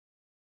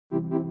There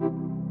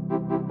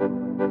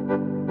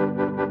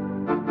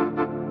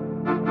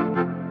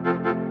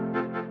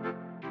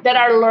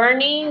are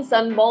learnings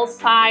on both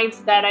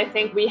sides that I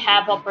think we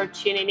have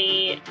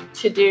opportunity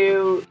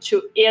to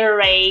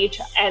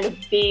iterate and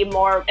be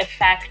more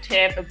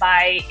effective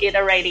by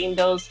iterating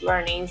those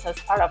learnings as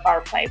part of our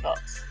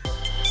playbooks.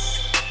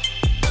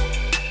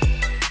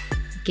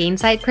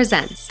 Gainsight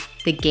presents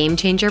the Game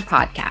Changer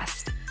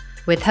Podcast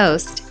with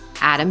host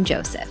Adam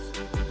Joseph.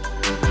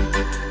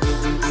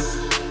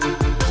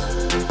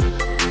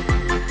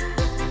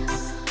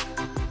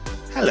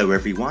 Hello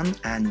everyone,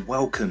 and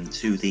welcome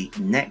to the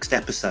next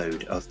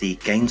episode of the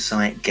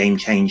Gainsight Game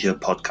Changer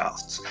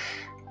podcasts.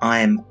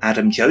 I'm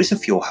Adam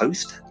Joseph, your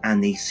host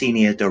and the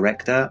Senior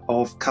Director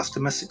of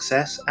Customer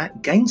Success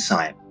at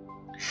Gainsight.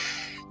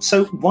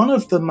 So one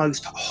of the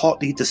most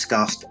hotly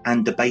discussed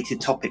and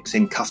debated topics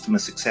in customer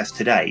success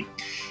today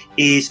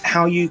is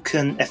how you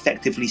can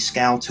effectively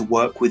scale to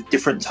work with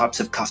different types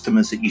of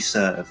customers that you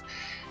serve,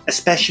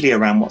 especially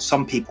around what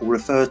some people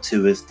refer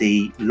to as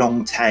the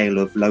long tail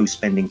of low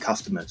spending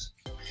customers.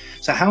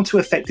 So how to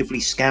effectively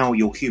scale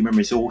your human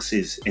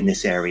resources in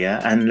this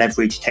area and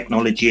leverage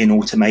technology and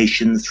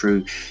automation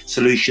through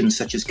solutions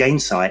such as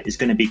Gainsight is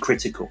going to be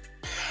critical.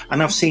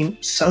 And I've seen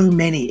so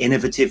many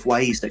innovative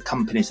ways that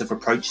companies have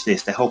approached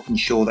this to help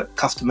ensure that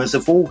customers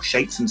of all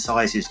shapes and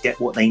sizes get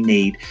what they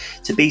need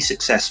to be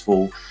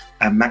successful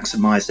and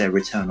maximize their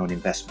return on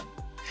investment.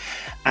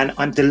 And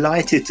I'm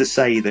delighted to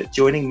say that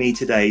joining me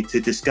today to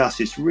discuss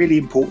this really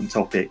important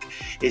topic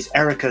is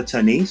Erica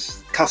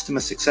Tonese, Customer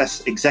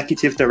Success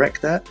Executive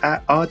Director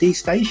at RD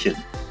Station.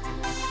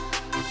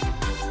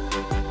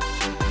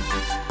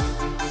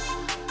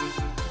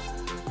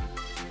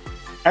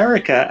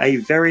 Erica, a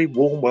very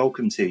warm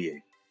welcome to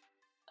you.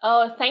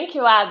 Oh, thank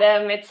you,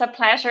 Adam. It's a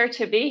pleasure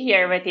to be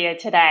here with you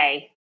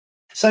today.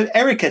 So,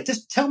 Erica,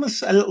 just tell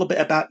us a little bit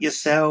about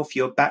yourself,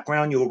 your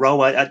background, your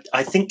role.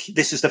 I think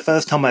this is the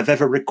first time I've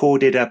ever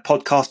recorded a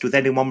podcast with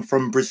anyone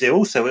from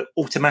Brazil, so it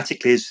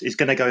automatically is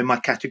going to go in my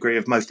category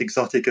of most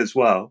exotic as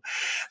well.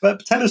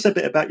 But tell us a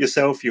bit about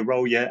yourself, your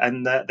role,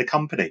 and the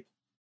company.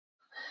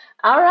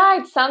 All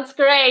right, sounds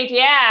great.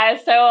 Yeah,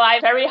 so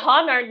I'm very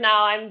honored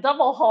now. I'm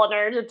double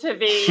honored to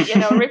be,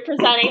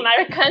 representing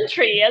my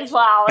country as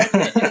well in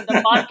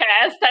the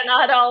podcast, and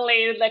not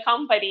only the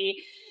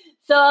company.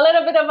 So a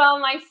little bit about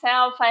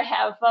myself. I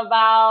have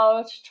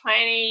about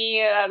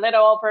a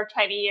little over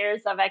 20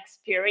 years of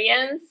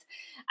experience.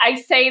 I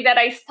say that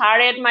I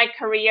started my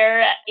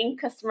career in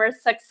customer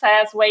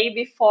success way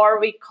before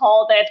we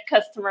called it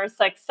customer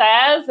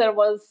success. It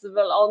was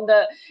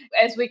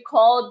as we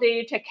called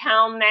it,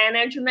 account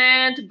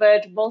management,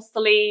 but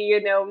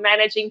mostly,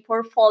 managing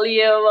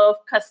portfolio of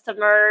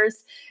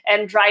customers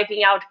and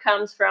driving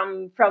outcomes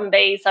from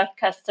base of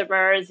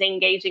customers,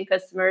 engaging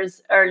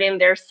customers early in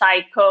their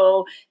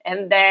cycle,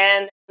 and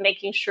then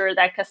making sure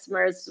that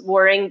customers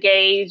were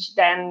engaged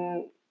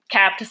and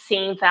kept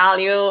seeing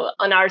value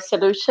on our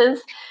solutions.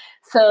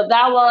 So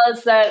that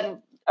was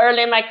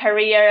early in my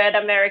career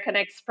at American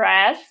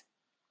Express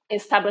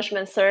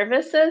Establishment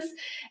Services.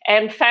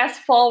 And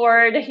fast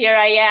forward, here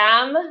I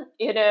am,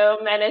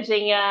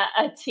 managing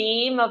a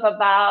team of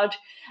about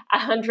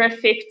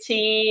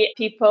 150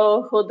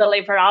 people who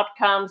deliver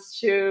outcomes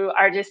to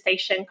RD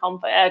Station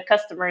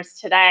customers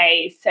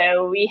today.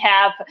 So we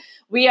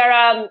are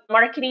a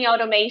marketing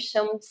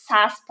automation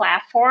SaaS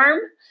platform.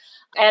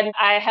 And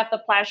I have the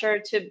pleasure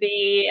to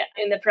be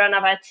in the front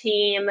of a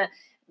team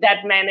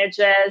that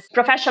manages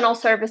professional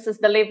services,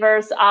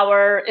 delivers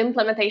our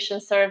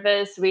implementation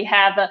service. We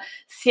have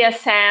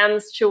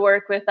CSMs to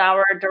work with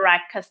our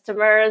direct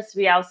customers.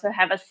 We also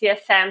have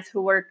CSMs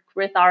who work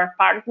with our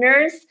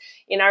partners.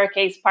 In our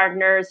case,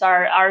 partners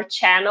are our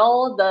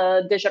channel,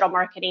 the digital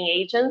marketing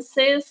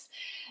agencies.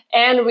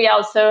 And we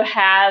also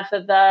have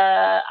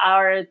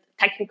our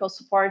technical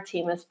support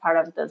team as part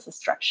of this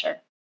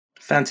structure.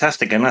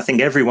 Fantastic. And I think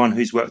everyone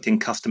who's worked in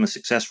customer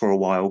success for a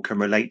while can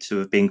relate to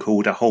have been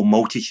called a whole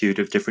multitude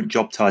of different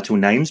job title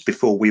names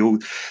before we all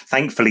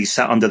thankfully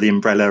sat under the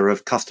umbrella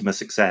of customer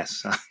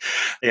success.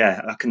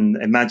 Yeah, I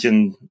can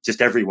imagine just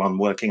everyone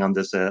working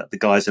under the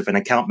guise of an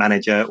account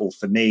manager, or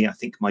for me, I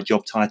think my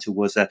job title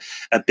was a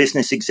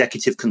business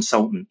executive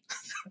consultant.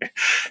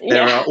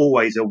 There are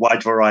always a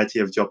wide variety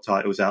of job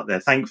titles out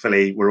there.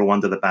 Thankfully, we're all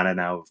under the banner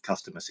now of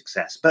customer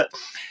success. But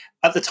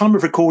at the time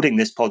of recording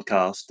this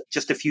podcast,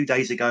 just a few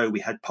days ago, we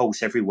had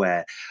Pulse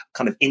Everywhere,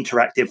 kind of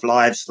interactive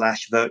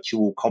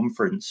live/virtual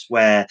conference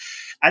where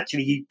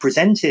actually you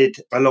presented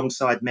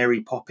alongside Mary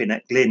Poppin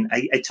at Glyn,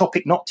 a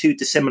topic not too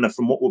dissimilar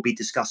from what we'll be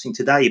discussing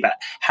today. But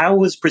how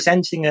was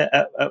presenting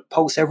at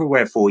Pulse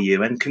Everywhere for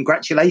you? And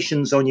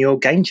congratulations on your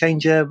Game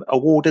Changer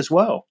award as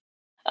well.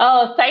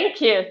 Oh,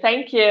 thank you.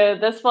 Thank you.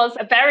 This was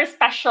very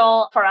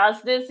special for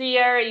us this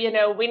year.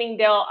 Winning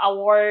the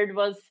award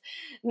was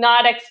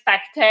not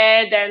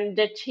expected, and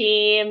the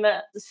team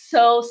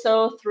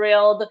so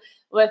thrilled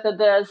with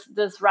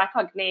this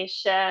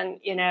recognition.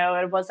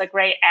 It was a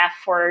great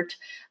effort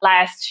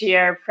last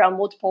year from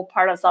multiple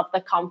parts of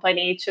the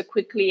company to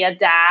quickly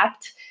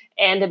adapt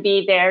and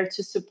be there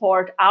to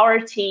support our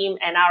team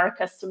and our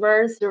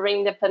customers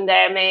during the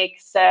pandemic.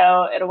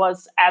 So it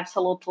was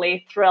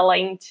absolutely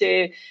thrilling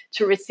to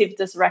receive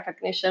this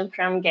recognition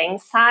from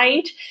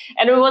Gainsight.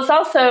 And it was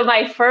also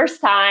my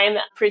first time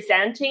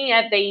presenting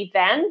at the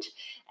event.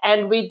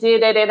 And we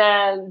did it in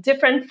a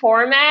different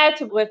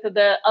format with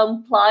the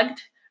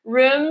unplugged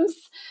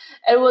rooms.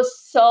 It was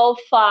so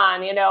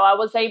fun. I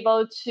was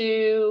able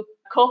to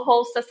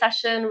co-host a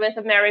session with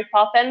Mary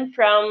Poppin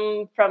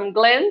from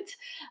Glint.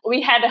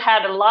 We had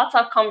lots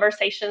of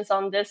conversations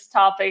on this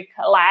topic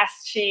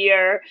last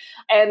year,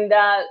 and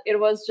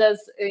it was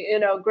just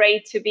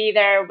great to be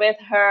there with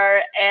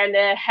her and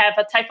have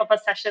a type of a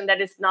session that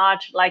is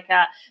not like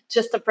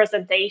just a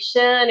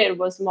presentation. It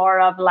was more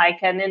of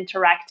like an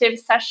interactive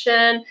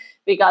session.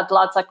 We got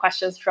lots of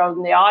questions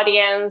from the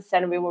audience,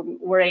 and we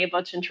were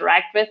able to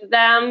interact with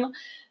them.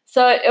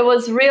 So it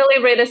was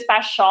really, really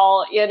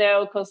special,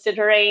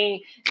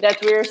 considering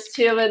that we're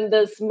still in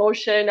this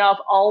motion of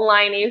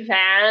online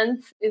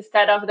events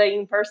instead of the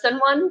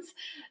in-person ones.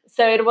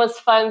 So it was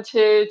fun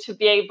to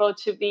be able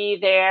to be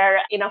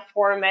there in a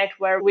format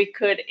where we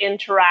could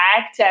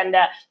interact and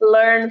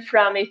learn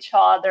from each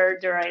other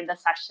during the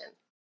session.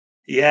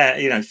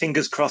 Yeah,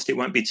 fingers crossed it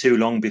won't be too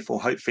long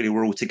before hopefully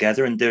we're all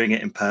together and doing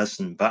it in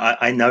person. But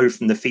I know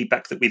from the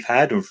feedback that we've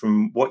had and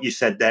from what you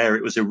said there,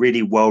 it was a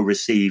really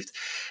well-received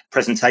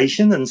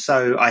presentation. And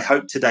so I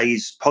hope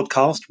today's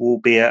podcast will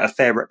be a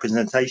fair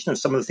representation of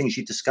some of the things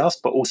you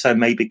discussed, but also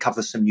maybe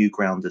cover some new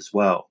ground as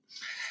well.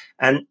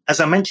 And as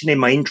I mentioned in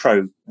my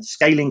intro,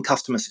 scaling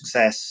customer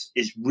success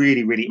is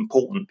really, really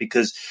important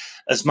because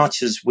as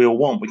much as we all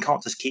want, we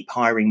can't just keep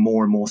hiring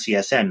more and more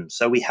CSMs.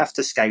 So we have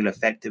to scale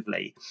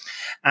effectively.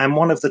 And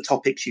one of the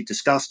topics you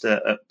discussed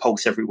at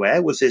Pulse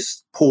Everywhere was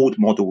this pooled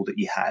model that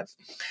you have.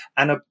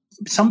 And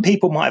some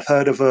people might have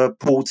heard of a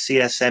pooled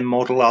CSM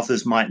model,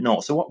 others might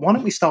not. So why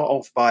don't we start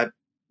off by,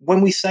 when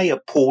we say a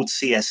pooled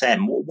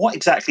CSM, what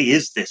exactly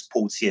is this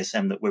pooled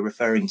CSM that we're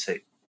referring to?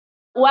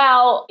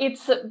 Well,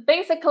 it's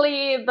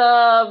basically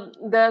the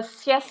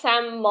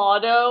CSM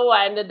model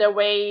and the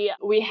way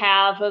we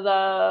have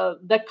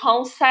the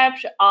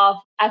concept of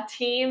a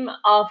team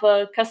of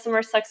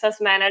customer success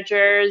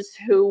managers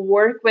who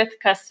work with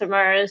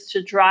customers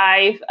to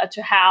drive,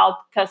 to help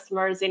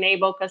customers,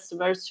 enable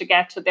customers to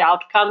get to the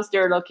outcomes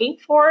they're looking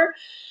for.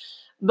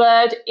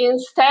 But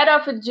instead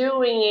of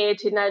doing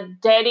it in a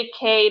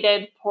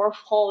dedicated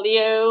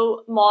portfolio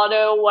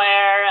model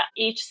where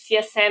each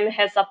CSM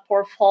has a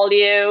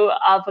portfolio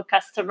of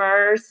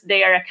customers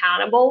they are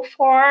accountable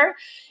for,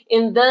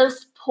 in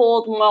this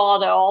pooled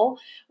model,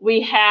 we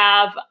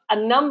have a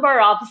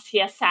number of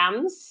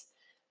CSMs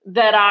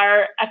that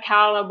are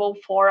accountable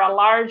for a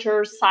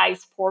larger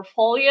size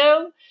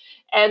portfolio.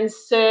 And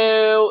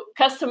so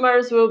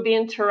customers will be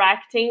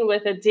interacting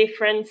with the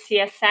different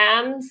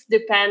CSMs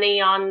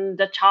depending on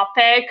the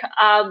topic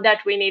that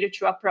we need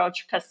to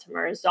approach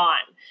customers on.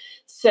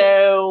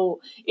 So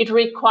it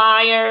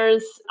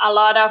requires a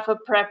lot of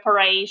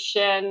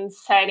preparation,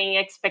 setting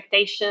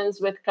expectations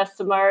with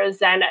customers,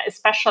 and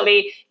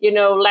especially,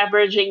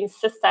 leveraging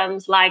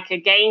systems like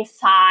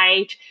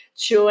Gainsight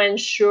to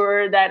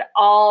ensure that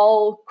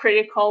all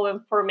critical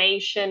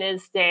information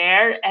is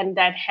there and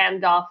that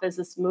handoff is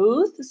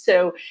smooth.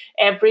 So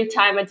every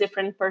time a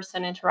different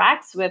person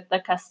interacts with the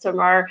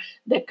customer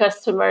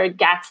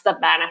gets the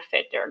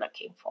benefit they're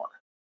looking for.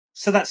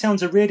 So that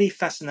sounds a really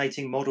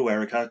fascinating model,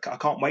 Erica. I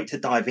can't wait to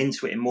dive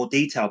into it in more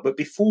detail. But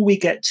before we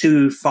get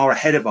too far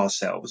ahead of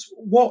ourselves,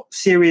 what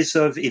series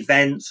of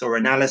events or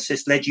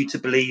analysis led you to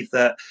believe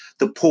that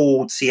the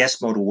pooled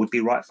CS model would be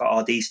right for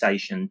RD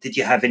Station? Did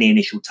you have any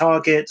initial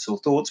targets or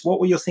thoughts? What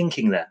were you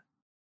thinking there?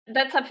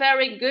 That's a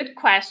very good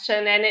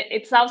question. And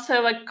it's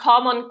also a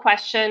common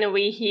question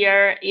we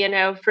hear,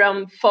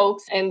 from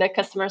folks in the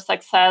customer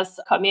success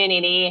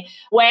community.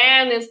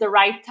 When is the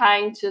right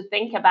time to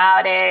think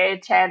about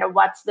it? And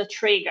what's the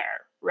trigger?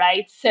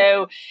 Right.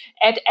 So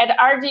at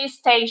RD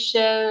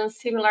Station,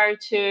 similar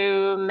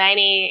to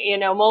many,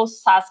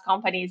 most SaaS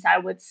companies, I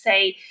would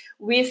say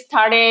we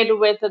started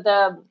with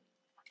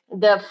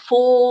the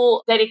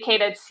full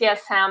dedicated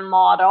CSM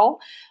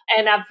model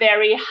and a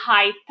very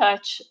high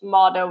touch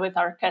model with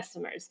our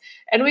customers.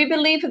 And we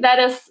believe that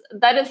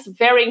is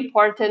very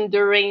important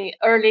during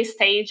early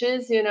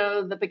stages,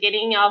 the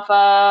beginning of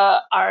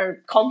our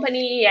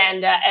company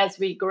and as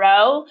we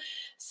grow.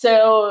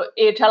 So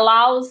it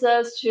allows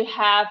us to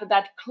have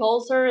that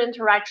closer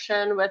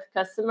interaction with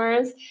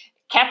customers,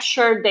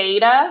 capture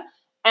data,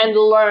 and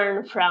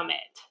learn from it.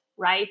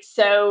 Right.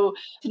 So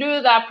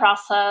through that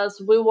process,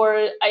 we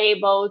were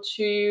able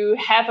to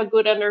have a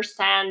good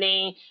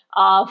understanding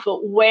of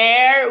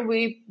where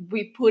we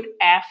put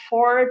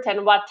effort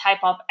and what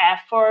type of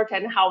effort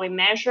and how we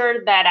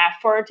measure that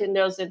effort in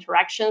those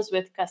interactions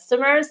with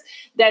customers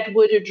that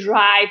would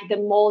drive the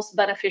most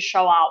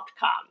beneficial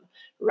outcome.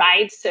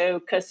 Right. So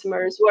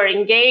customers were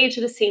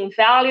engaged, seeing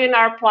value in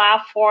our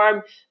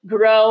platform,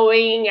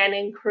 growing and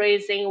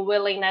increasing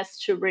willingness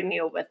to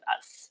renew with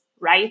us.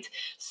 right?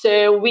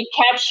 So we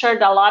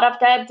captured a lot of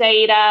that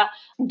data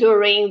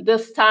during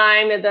this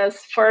time,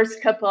 this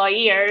first couple of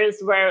years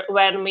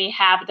when we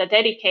have the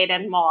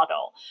dedicated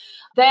model.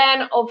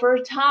 Then over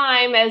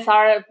time, as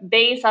our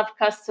base of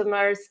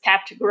customers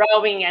kept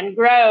growing and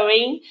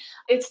growing,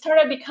 it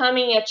started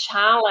becoming a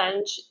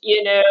challenge,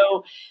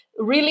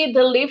 really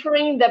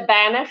delivering the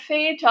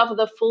benefit of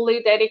the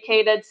fully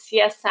dedicated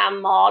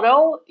CSM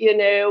model,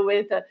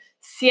 with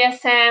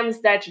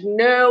CSMs that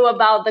know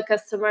about the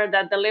customer,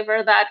 that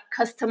deliver that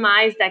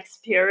customized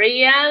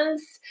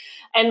experience,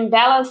 and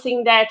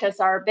balancing that as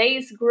our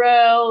base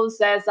grows,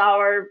 as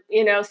our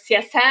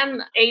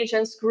CSM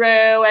agents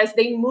grow, as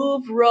they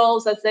move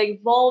roles, as they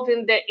evolve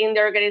in the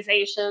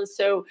organization.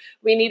 So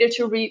we needed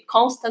to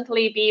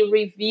constantly be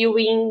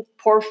reviewing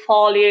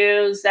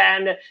portfolios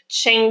and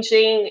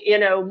changing,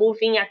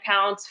 moving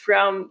accounts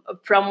from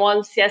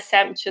one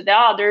CSM to the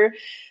other.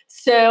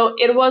 So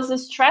it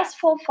was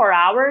stressful for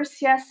our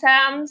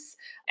CSMs.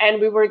 And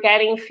we were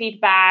getting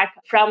feedback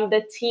from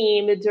the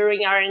team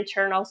during our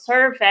internal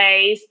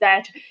surveys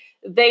that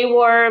they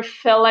were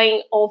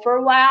feeling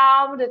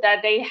overwhelmed,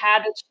 that they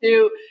had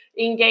to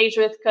engage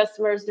with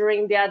customers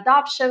during the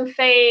adoption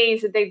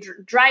phase. They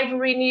drive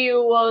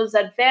renewals,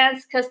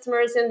 advance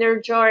customers in their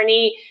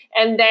journey.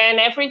 And then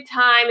every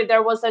time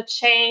there was a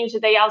change,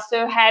 they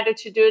also had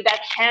to do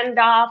that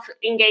handoff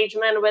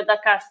engagement with the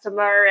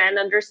customer and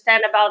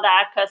understand about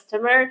that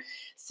customer.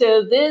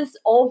 So this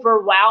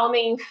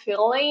overwhelming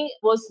feeling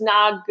was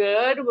not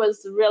good,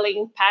 was really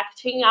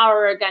impacting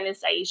our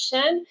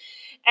organization.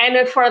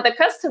 And for the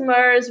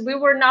customers, we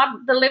were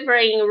not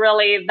delivering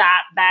really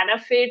that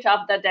benefit of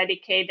the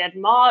dedicated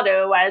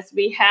model, as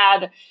we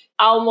had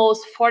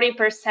almost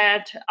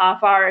 40%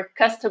 of our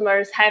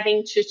customers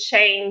having to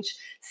change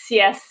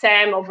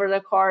CSM over the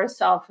course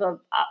of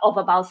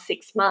about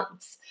 6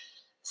 months.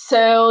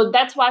 So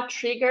that's what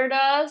triggered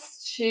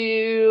us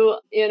to,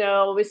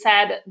 we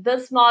said,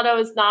 this model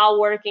is now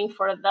working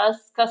for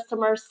this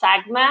customer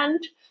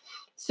segment.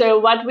 So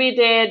what we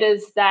did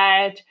is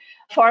that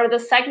for the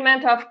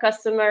segment of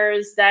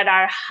customers that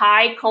are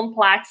high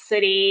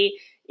complexity,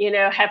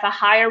 have a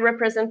higher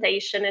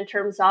representation in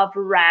terms of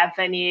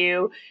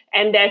revenue,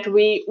 and that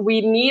we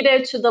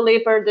needed to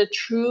deliver the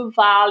true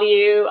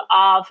value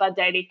of a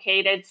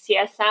dedicated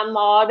CSM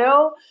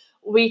model,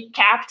 we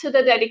kept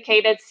the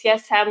dedicated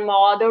CSM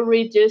model,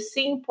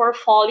 reducing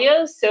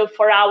portfolios. So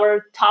for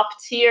our top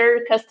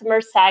tier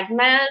customer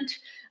segment,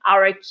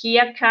 our key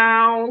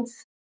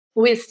accounts,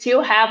 we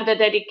still have the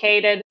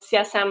dedicated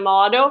CSM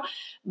model.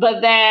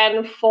 But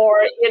then for,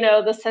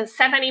 the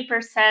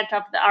 70%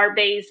 of our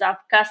base of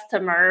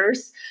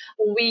customers,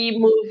 we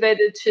moved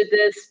it to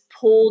this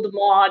pooled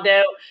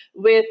model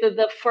with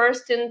the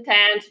first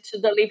intent to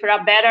deliver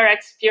a better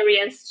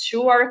experience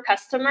to our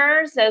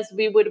customers, as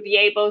we would be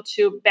able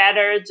to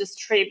better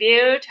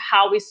distribute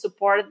how we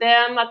support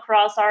them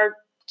across our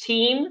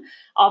team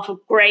of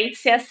great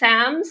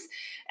CSMs.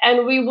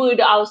 And we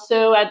would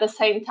also, at the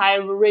same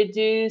time,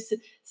 reduce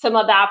some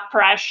of that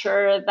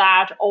pressure,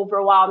 that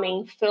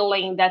overwhelming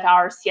feeling that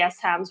our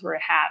CSMs were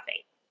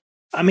having.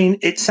 I mean,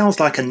 it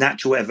sounds like a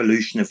natural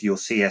evolution of your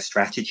CS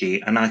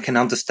strategy, and I can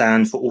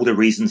understand for all the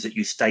reasons that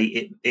you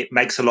state, it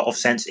makes a lot of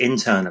sense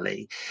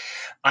internally.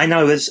 I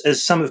know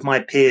as some of my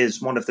peers,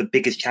 one of the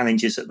biggest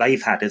challenges that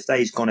they've had as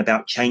they've gone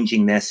about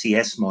changing their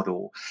CS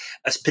model,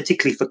 as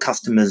particularly for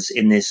customers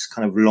in this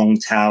kind of long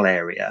tail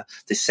area,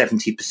 this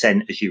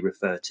 70% as you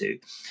refer to.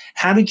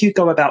 How did you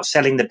go about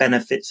selling the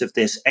benefits of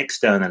this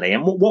externally?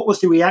 And what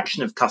was the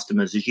reaction of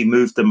customers as you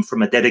moved them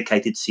from a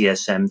dedicated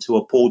CSM to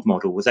a pooled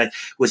model? Was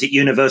it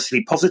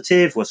universally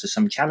positive? Was there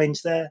some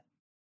challenge there?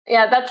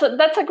 Yeah,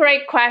 that's a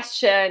great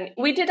question.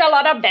 We did a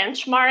lot of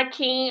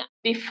benchmarking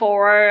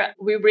before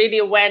we really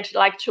went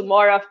to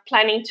more of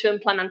planning to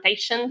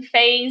implementation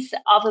phase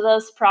of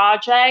this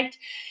project.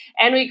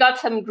 And we got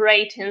some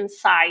great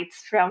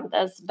insights from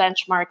those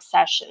benchmark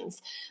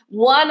sessions.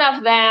 One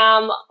of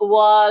them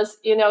was,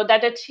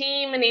 that the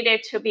team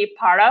needed to be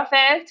part of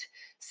it.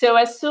 So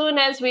as soon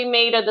as we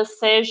made a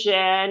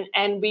decision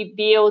and we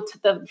built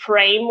the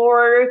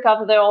framework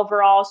of the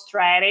overall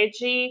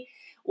strategy,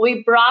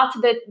 we brought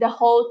the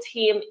whole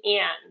team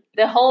in,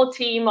 the whole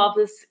team of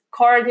these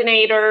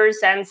coordinators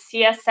and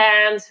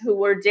CSMs who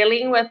were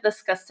dealing with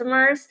these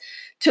customers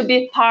to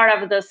be part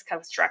of this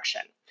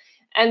construction.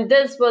 And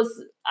this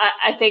was,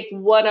 I think,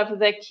 one of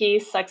the key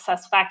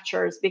success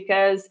factors,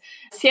 because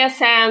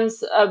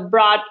CSMs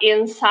brought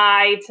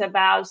insights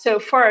about, so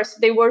first,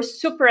 they were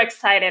super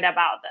excited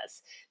about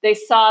this. They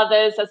saw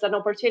this as an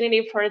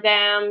opportunity for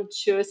them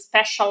to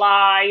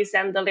specialize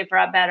and deliver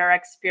a better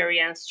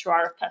experience to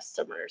our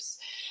customers.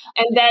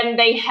 And then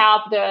they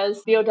helped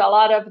us build a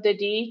lot of the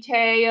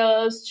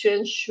details to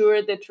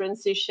ensure the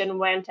transition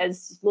went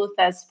as smooth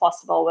as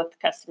possible with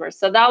customers.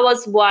 So that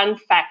was one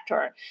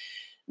factor.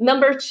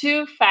 Number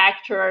two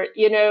factor,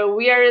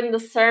 we are in the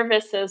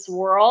services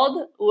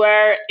world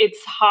where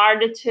it's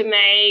hard to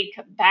make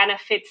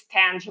benefits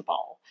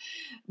tangible.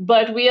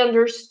 But we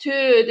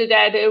understood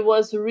that it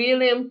was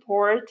really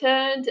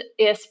important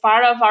as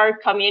part of our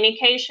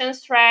communication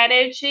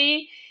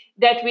strategy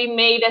that we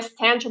made as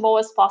tangible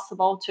as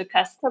possible to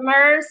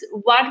customers,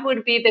 what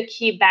would be the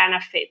key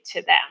benefit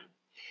to them.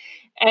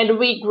 And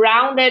we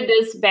grounded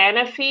these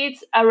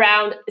benefits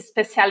around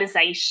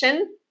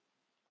specialization,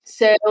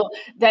 so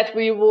that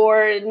we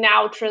were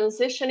now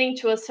transitioning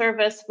to a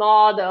service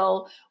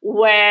model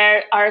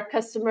where our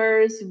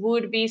customers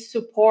would be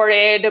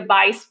supported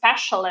by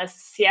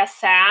specialist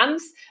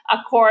CSMs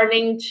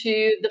according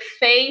to the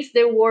phase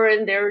they were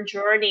in their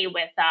journey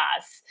with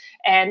us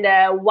and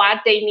what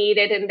they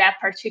needed in that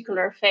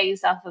particular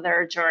phase of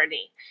their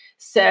journey.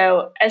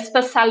 So a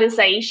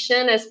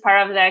specialization as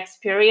part of the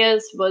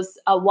experience was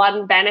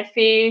one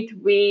benefit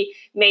we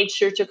made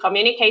sure to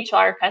communicate to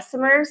our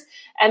customers.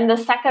 And the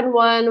second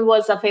one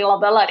was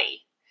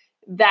availability,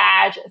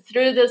 that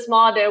through this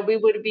model, we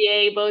would be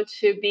able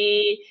to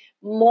be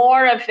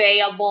more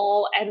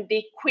available and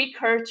be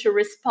quicker to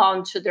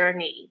respond to their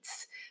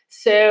needs.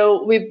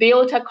 So we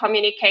built a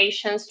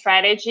communication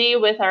strategy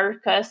with our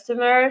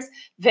customers,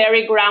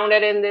 very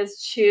grounded in these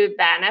two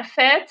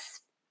benefits.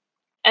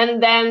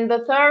 And then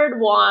the third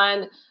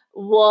one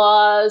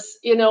was,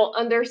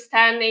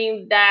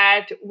 understanding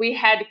that we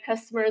had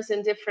customers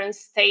in different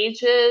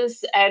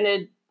stages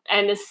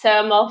and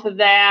some of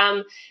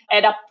them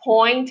at a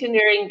point in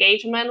their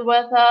engagement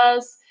with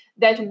us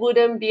that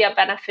wouldn't be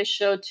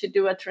beneficial to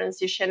do a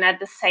transition at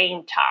the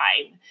same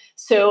time.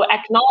 So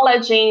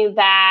acknowledging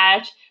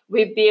that,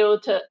 we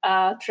built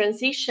a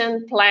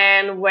transition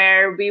plan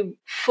where we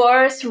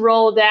first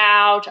rolled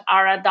out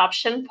our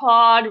adoption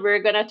pod.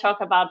 We're going to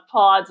talk about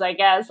pods, I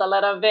guess, in a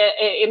little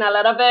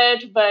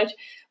bit, but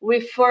we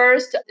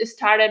first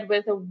started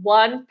with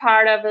one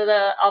part of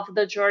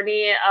the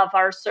journey of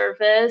our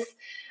service.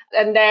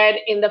 And then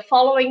in the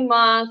following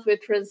month, we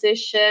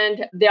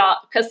transitioned the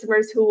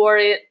customers who were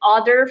in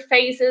other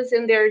phases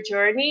in their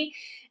journey.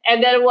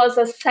 And there was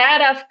a set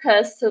of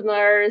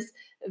customers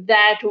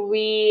that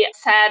we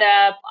set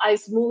up a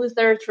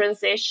smoother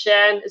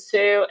transition.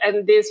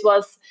 And this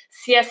was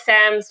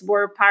CSMs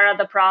were part of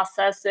the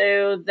process.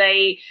 So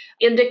they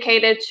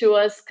indicated to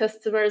us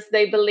customers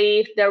they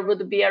believed there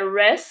would be a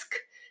risk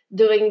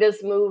doing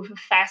this move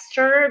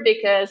faster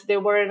because they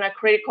were in a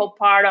critical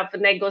part of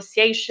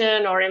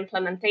negotiation or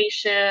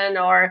implementation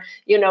or,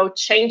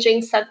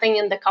 changing something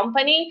in the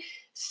company.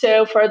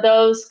 So for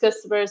those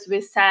customers,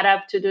 we set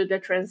up to do the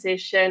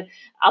transition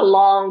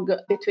along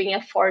between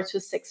a 4 to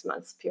 6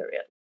 months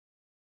period.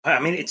 I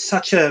mean, it's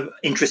such an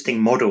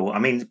interesting model. I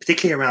mean,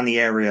 particularly around the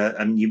area,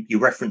 and you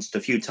referenced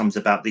a few times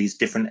about these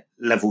different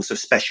levels of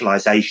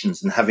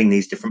specializations and having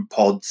these different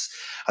pods.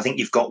 I think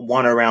you've got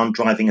one around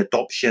driving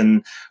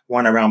adoption,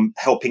 one around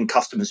helping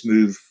customers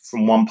move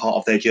from one part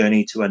of their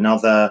journey to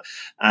another,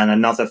 and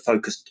another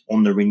focused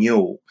on the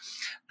renewal.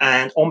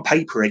 And on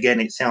paper, again,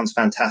 it sounds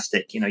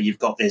fantastic. You've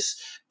got this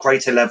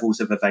greater levels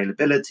of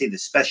availability, the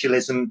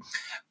specialism.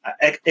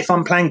 If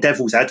I'm playing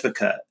devil's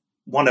advocate,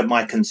 one of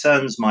my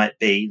concerns might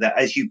be that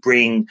as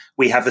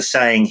we have a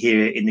saying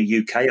here in the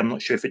UK, I'm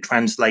not sure if it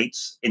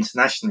translates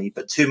internationally,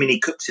 but too many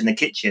cooks in the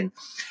kitchen.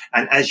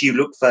 And as you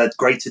look for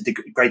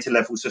greater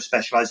levels of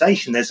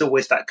specialization, there's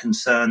always that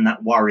concern,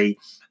 that worry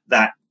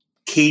that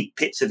key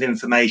bits of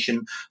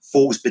information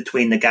falls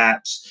between the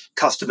gaps,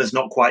 customers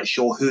not quite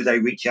sure who they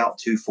reach out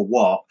to for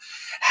what.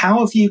 How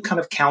have you kind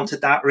of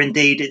countered that? Or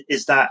indeed,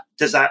 does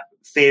that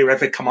fear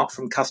ever come up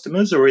from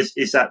customers? Or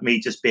is that me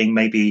just being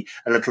maybe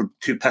a little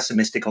too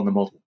pessimistic on the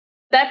model?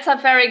 That's a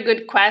very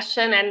good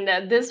question.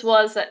 And this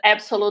was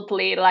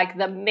absolutely like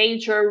the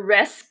major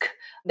risk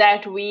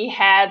that we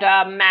had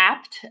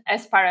mapped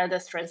as part of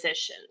this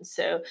transition.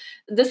 So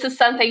this is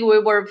something we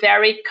were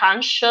very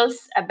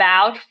conscious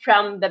about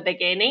from the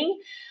beginning.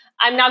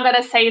 I'm not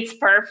going to say it's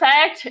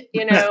perfect.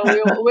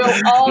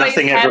 We'll always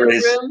have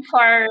room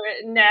for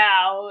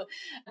now.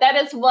 That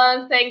is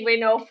one thing we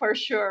know for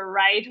sure,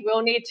 right?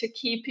 We'll need to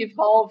keep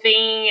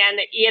evolving and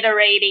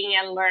iterating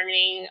and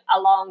learning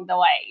along the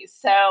way.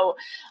 So,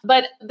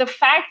 but the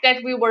fact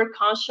that we were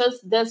conscious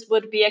this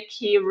would be a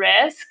key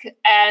risk,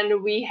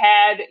 and we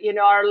had,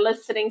 our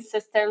listening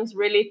systems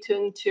really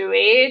tuned to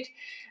it,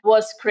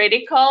 was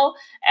critical,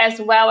 as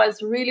well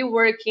as really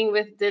working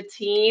with the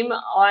team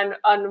on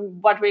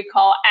what we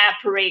call app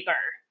rigor,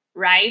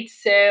 right?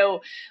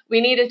 So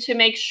we needed to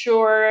make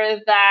sure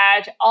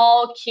that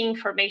all key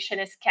information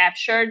is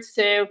captured.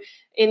 So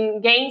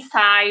in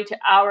Gainsight,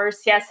 our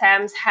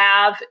CSMs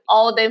have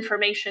all the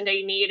information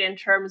they need in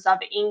terms of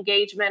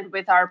engagement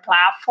with our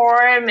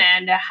platform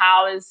and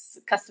how is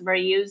customer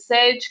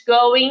usage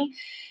going.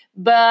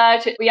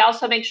 But we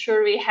also make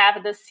sure we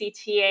have the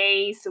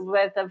CTAs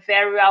with a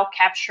very well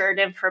captured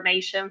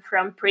information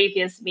from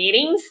previous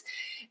meetings.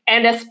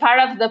 And as part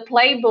of the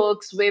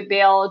playbooks we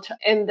built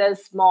in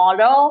this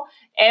model,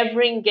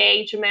 every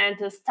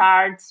engagement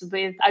starts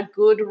with a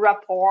good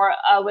rapport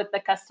with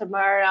the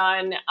customer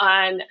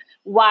on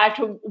what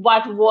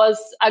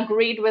was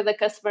agreed with the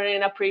customer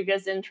in a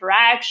previous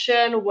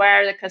interaction,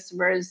 where the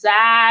customer is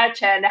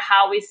at, and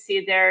how we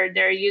see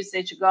their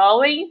usage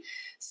going.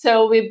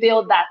 So we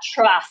build that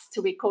trust.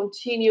 We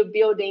continue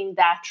building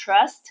that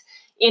trust.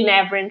 in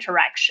every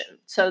interaction.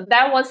 So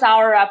that was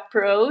our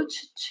approach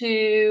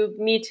to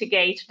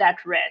mitigate that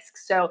risk.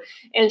 So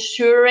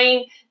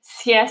ensuring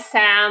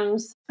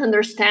CSMs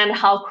understand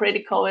how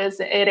critical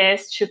it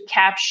is to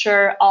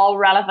capture all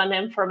relevant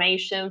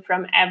information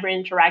from every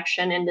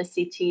interaction in the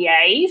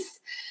CTAs.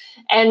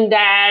 And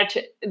that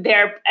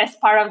they're, as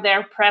part of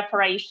their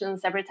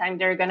preparations, every time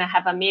they're going to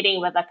have a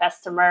meeting with a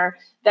customer,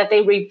 that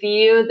they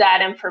review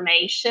that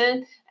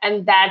information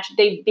and that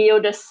they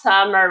build a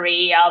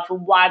summary of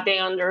what they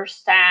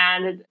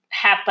understand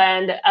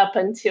happened up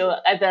until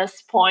at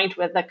this point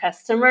with the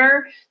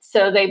customer.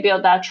 So they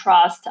build that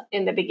trust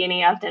in the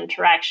beginning of the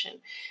interaction.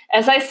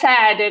 As I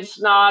said, it's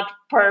not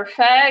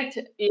perfect.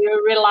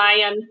 You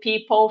rely on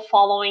people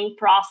following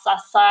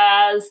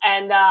processes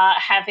and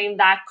having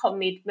that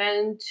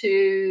commitment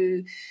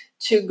to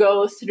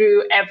go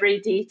through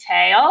every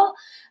detail.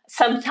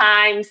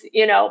 Sometimes,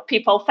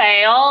 people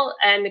fail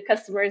and the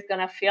customer is going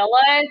to feel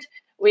it.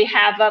 We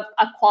have a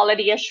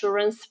quality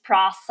assurance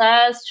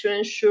process to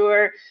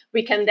ensure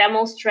we can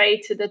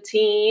demonstrate to the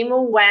team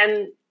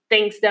when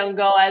things don't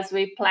go as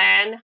we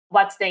plan,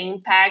 what's the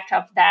impact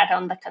of that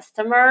on the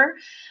customer,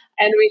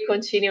 and we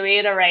continue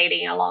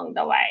iterating along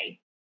the way.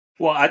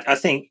 Well, I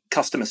think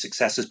customer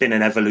success has been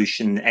an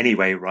evolution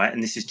anyway, right?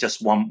 And this is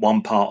just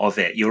one part of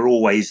it. You're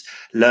always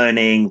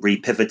learning,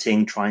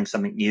 repivoting, trying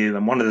something new.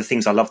 And one of the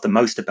things I love the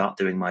most about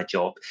doing my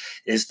job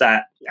is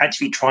that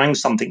actually trying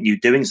something new,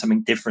 doing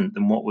something different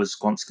than what was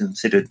once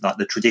considered like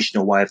the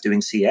traditional way of doing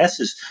CS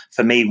is,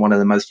 for me, one of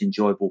the most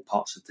enjoyable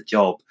parts of the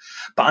job.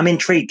 But I'm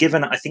intrigued,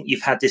 given I think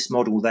you've had this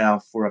model there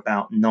for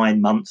about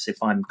 9 months,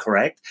 if I'm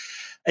correct.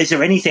 Is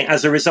there anything,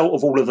 as a result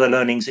of all of the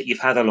learnings that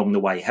you've had along the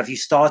way, have you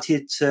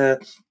started to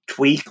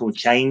tweak or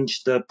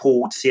change the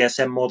pooled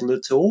CSM model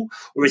at all?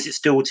 Or is it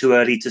still too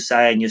early to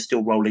say and you're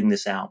still rolling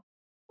this out?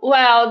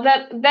 Well,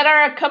 there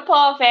are a couple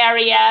of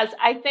areas.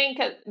 I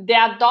think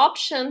the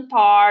adoption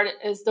part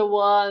is the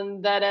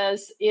one that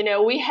is,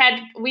 we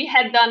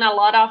had done a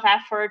lot of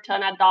effort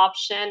on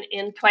adoption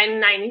in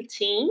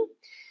 2019.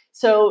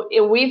 So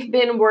we've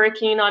been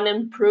working on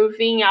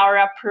improving our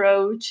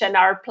approach and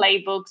our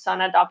playbooks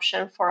on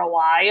adoption for a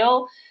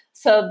while.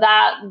 So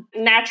that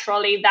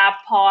naturally, that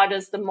part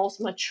is the most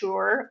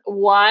mature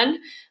one.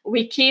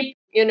 We keep,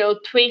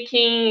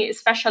 tweaking,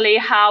 especially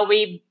how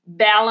we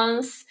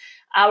balance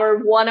our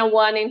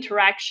one-on-one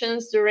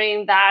interactions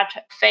during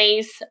that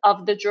phase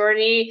of the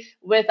journey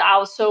with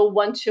also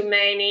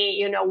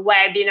one-to-many,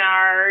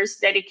 webinars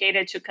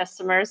dedicated to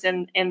customers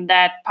in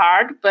that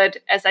part. But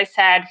as I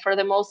said, for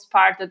the most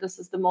part, this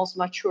is the most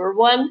mature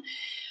one.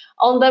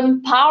 On the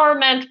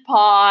empowerment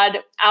pod,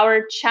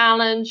 our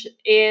challenge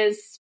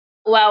is,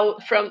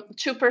 from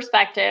two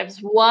perspectives.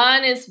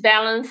 One is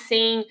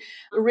balancing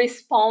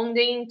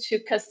responding to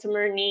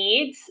customer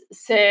needs.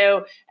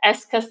 So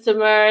as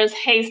customers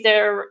raise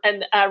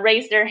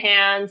their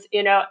hands,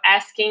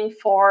 asking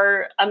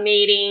for a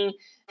meeting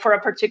for a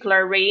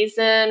particular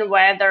reason,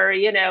 whether,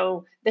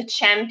 the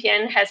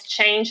champion has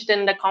changed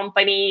in the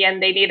company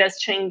and they need us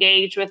to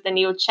engage with the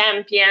new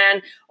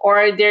champion,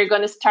 or they're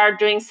going to start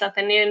doing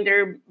something in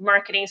their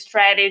marketing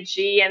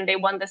strategy and they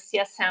want the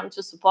CSM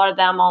to support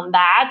them on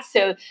that.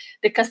 So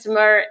the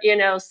customer,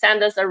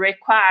 send us a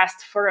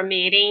request for a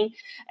meeting,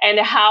 and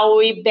how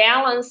we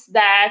balance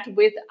that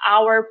with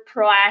our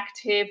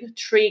proactive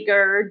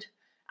triggered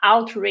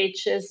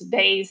outreaches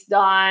based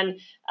on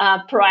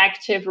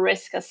proactive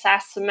risk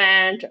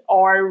assessment,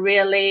 or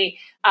really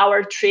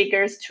our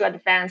triggers to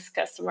advance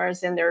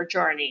customers in their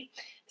journey.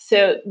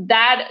 So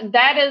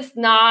that is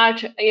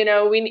not,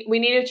 we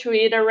needed to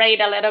iterate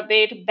a little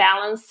bit,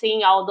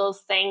 balancing all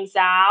those things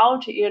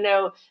out,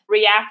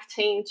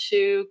 reacting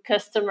to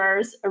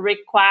customers'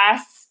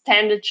 requests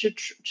tended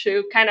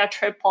to kind of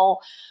triple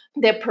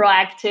the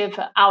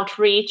proactive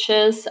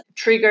outreaches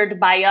triggered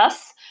by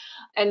us.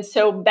 And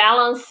so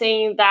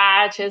balancing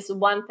that is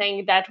one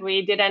thing that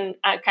we didn't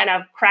kind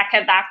of crack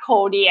at that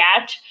code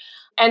yet.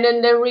 And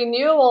in the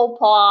renewal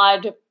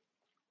pod,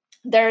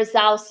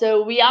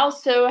 we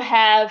also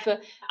have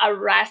a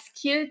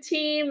rescue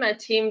team, a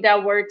team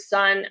that works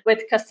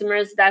with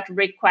customers that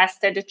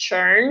requested a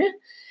churn.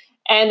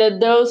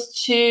 And those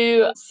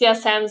two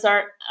CSMs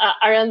are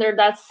under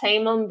that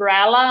same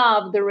umbrella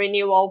of the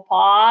renewal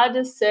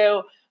pod.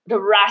 So the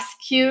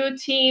rescue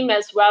team,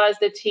 as well as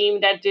the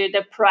team that did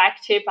the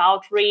proactive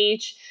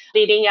outreach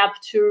leading up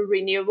to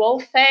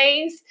renewal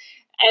phase.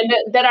 And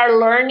there are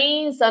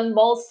learnings on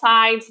both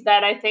sides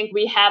that I think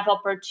we have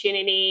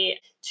opportunity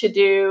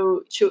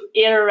to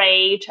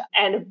iterate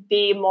and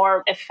be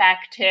more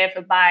effective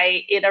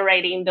by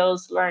iterating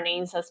those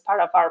learnings as part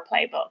of our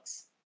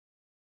playbooks.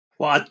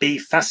 Well, I'd be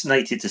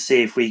fascinated to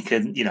see if we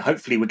can,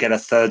 hopefully we'll get a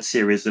third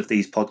series of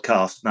these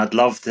podcasts. And I'd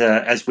love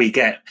to, as we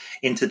get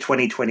into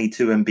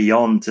 2022 and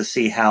beyond, to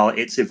see how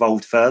it's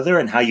evolved further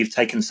and how you've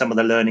taken some of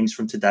the learnings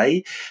from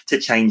today to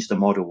change the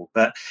model.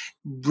 But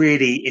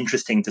really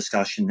interesting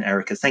discussion,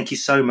 Erica. Thank you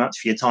so much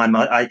for your time.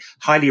 I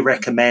highly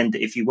recommend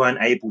that if you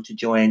weren't able to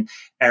join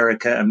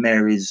Erica and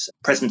Mary's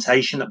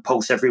presentation at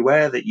Pulse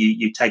Everywhere, that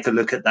you take a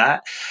look at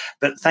that.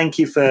 But thank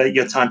you for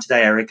your time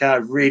today, Erica. I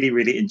really,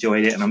 really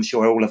enjoyed it, and I'm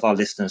sure all of our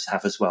listeners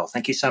have as well.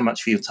 Thank you so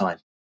much for your time.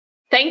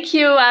 Thank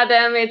you,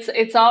 Adam.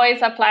 It's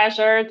always a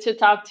pleasure to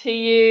talk to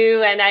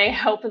you, and I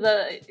hope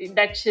that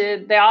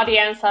the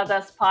audience of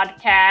this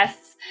podcast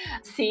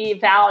see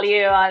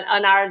value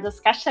on our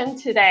discussion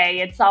today.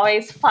 It's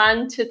always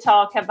fun to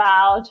talk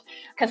about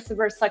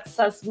customer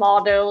success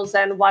models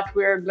and what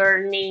we're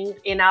learning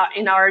in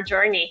our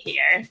journey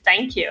here.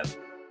 Thank you.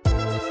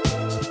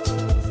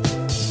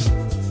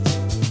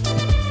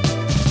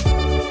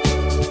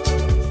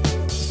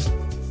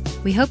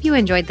 We hope you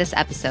enjoyed this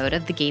episode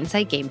of the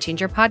Gainsight Game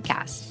Changer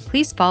podcast.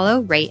 Please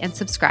follow, rate, and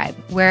subscribe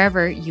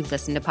wherever you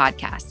listen to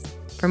podcasts.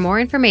 For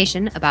more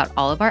information about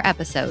all of our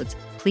episodes,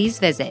 please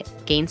visit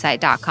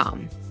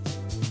Gainsight.com.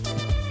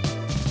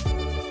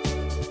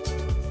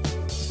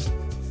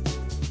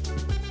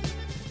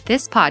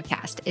 This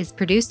podcast is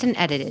produced and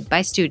edited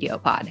by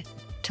StudioPod.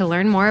 To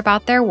learn more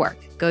about their work,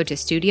 go to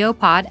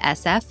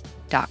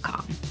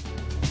studiopodsf.com.